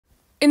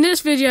In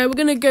this video, we're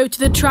going to go to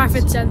the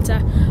Trafford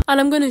Centre and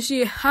I'm going to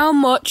see how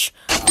much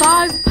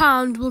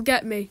 £5 will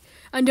get me.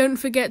 And don't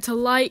forget to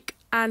like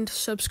and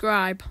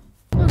subscribe.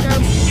 Okay.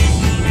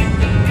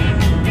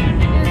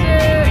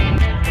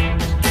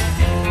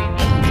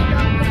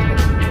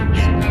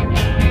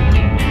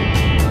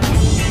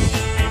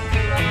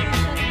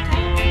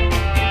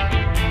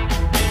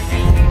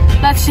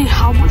 Let's see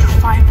how much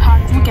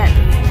 £5 will get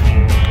me.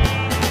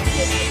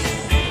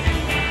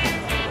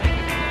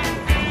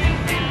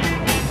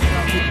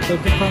 So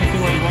you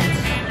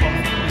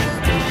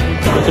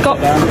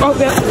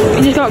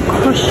just got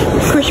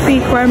crispy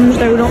Creme's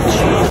donuts.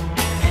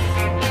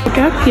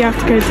 Okay, you have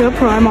to go to the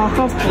Primark,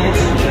 of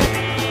course.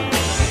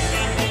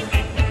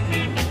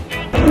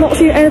 Not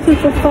seen anything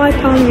for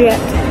 £5 yet.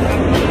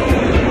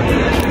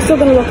 Still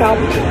gonna look out.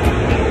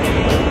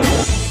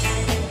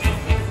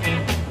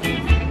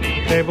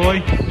 Hey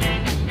boy.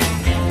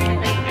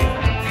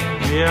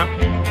 Yeah.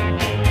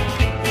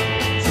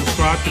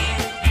 Subscribe to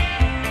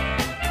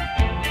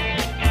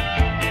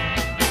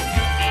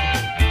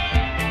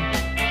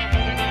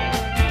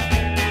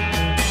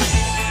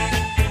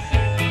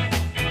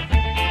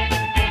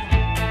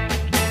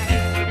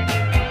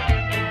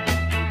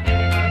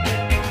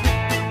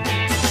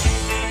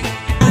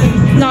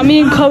Now me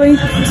and Chloe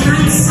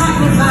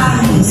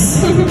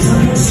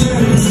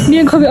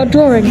are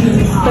drawing.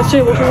 Let's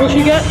see what will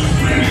she get.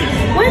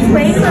 Where's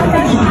Wayne? No,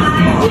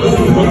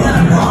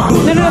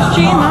 that's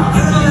cheating, man.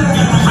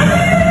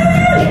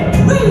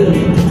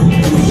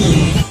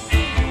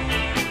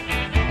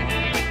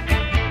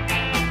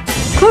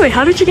 Chloe,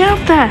 how did you get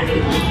up there?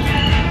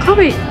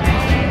 Chloe.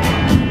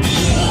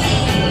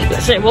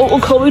 Let's see, what will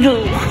Chloe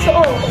do?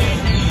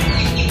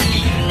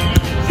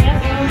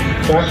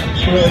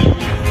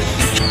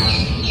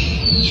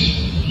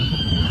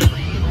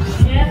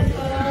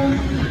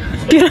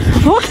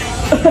 What?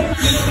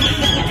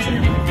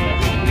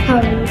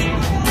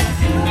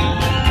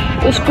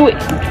 Let's go.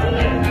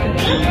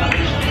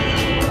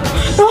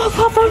 Oh,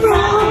 Papa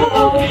Rock!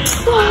 Oh,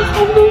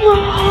 Papa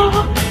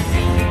Rock!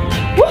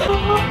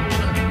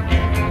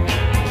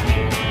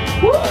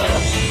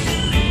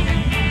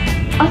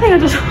 I think I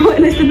just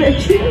witnessed a bit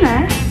of cheating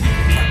there.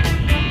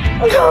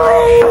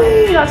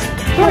 Golly! That's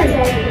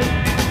terrible.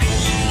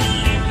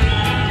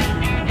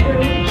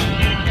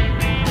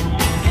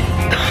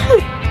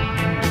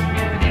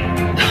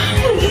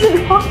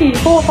 Hockey,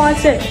 4, 5,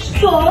 6.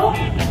 4?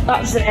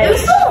 That's it. It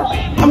was 4.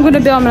 I'm gonna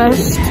be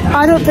honest.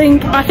 I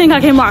think I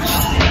came last.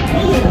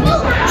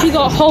 She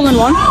got a hole in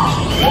one,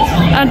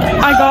 and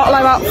I got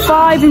like about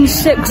 5 and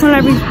 6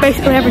 on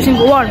basically every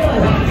single one.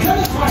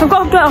 So I've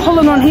got to get a hole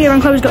in one here,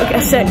 and Chloe's got to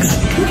get a 6.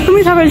 So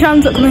we have a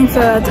chance at coming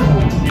third.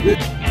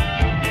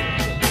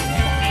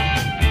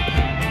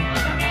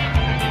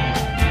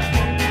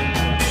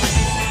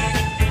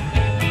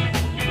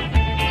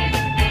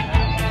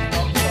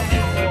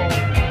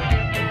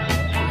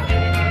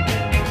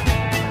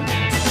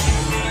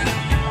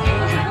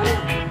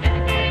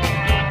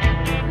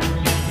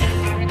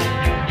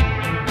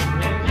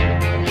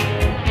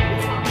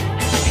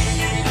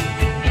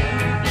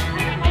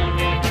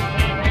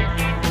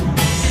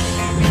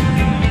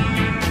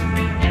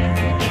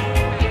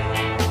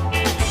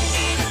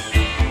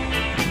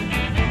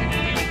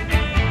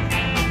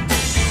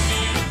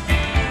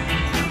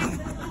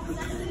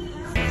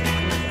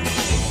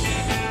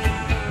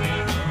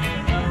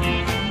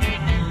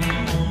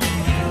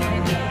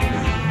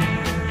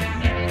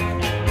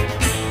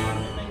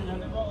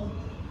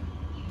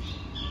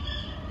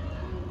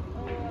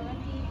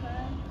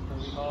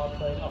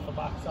 off the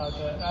backside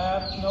there.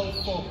 No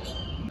fucks.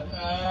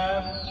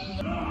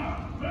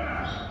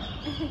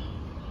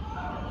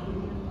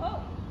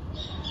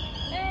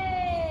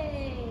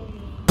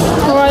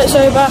 Alright, so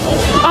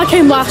I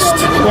came last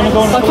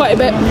by quite a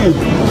bit.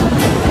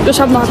 Just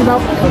having that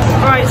about.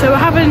 Alright, so we're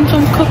having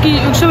some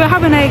we're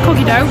having a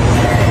cookie dough.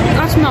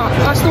 That's the one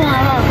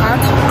I've had.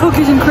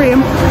 Cookies and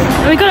cream.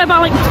 And we got it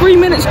about like 3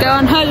 minutes ago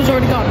and hers is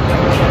already gone.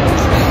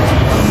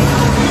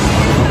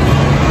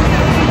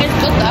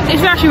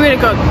 It's actually really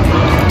good.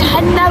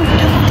 10 out of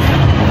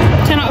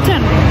 10. 10 out of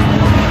 10?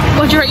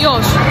 What would you rate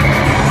yours? 10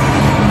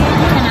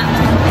 out of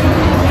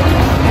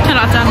 10. 10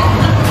 out of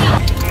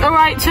 10.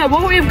 Alright, so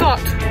what we've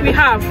got, we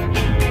have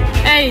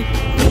a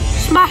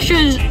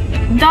Smashers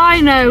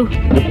Dino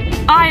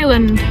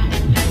Island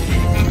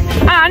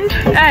and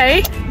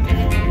a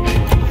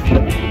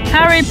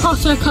Harry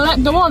Potter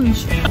Collect the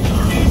Wands.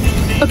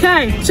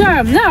 Okay, so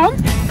now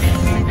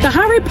the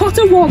Harry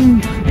Potter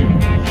wand.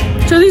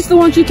 So these are the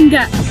ones you can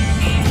get.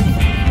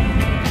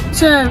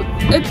 So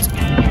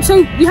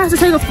you have to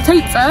take off the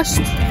tape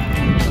first,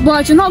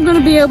 but you're not going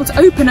to be able to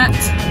open it.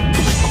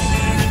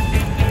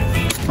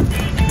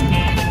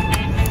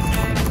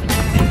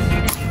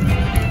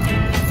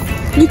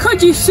 You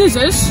could use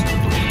scissors.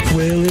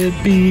 Will it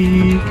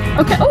be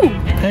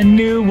a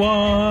new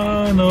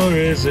one or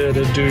is it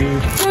a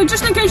dude? So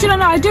just in case you don't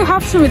know, I do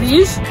have some of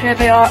these. Here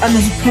they are, and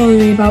there's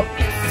probably about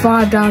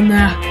 5 down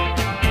there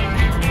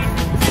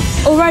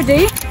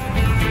already.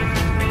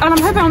 And I'm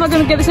hoping I'm not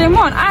going to get the same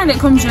one. And it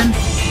comes in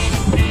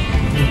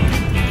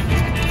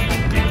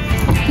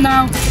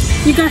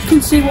You guys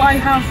can see what I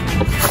have.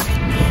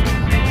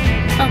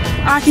 Oh,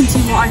 I can see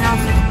what I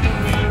have.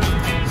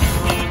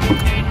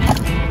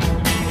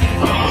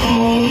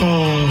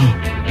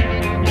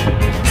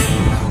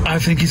 I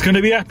think he's going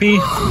to be happy.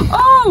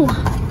 Oh,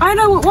 I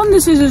know what one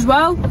this is as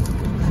well.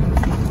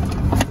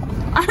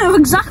 I know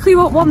exactly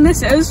what one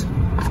this is.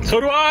 So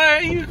do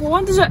I. What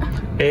one is it?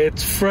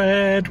 It's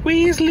Fred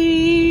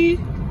Weasley.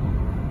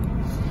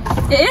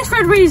 It is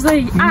Fred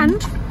Weasley,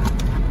 and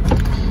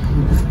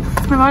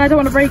hang on, I don't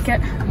want to break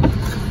it.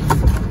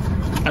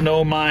 I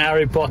know my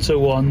Harry Potter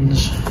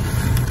ones.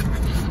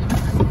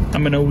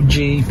 I'm an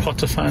OG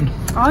Potter fan.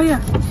 Oh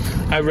yeah.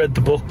 I read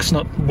the books,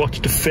 not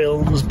watched the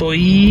films,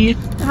 boy.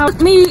 Help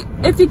me,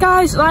 if you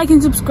guys like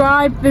and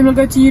subscribe, then we'll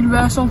go to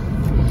Universal.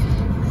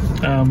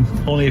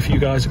 Only if you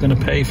guys are going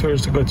to pay for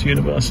us to go to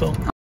Universal.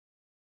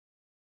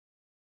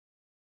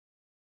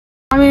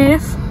 I mean,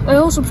 if they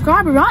all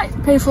subscribe, we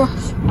might pay for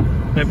us.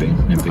 Maybe.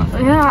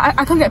 Yeah,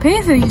 I can't get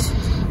paid for these.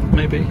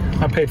 Maybe.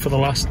 I paid for the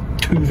last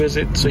 2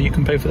 visits, so you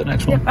can pay for the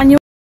next one. Yep, and you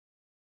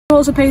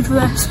also paid for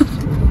this.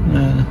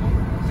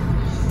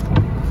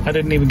 I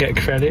didn't even get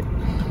credit.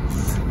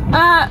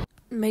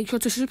 Make sure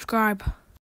to subscribe.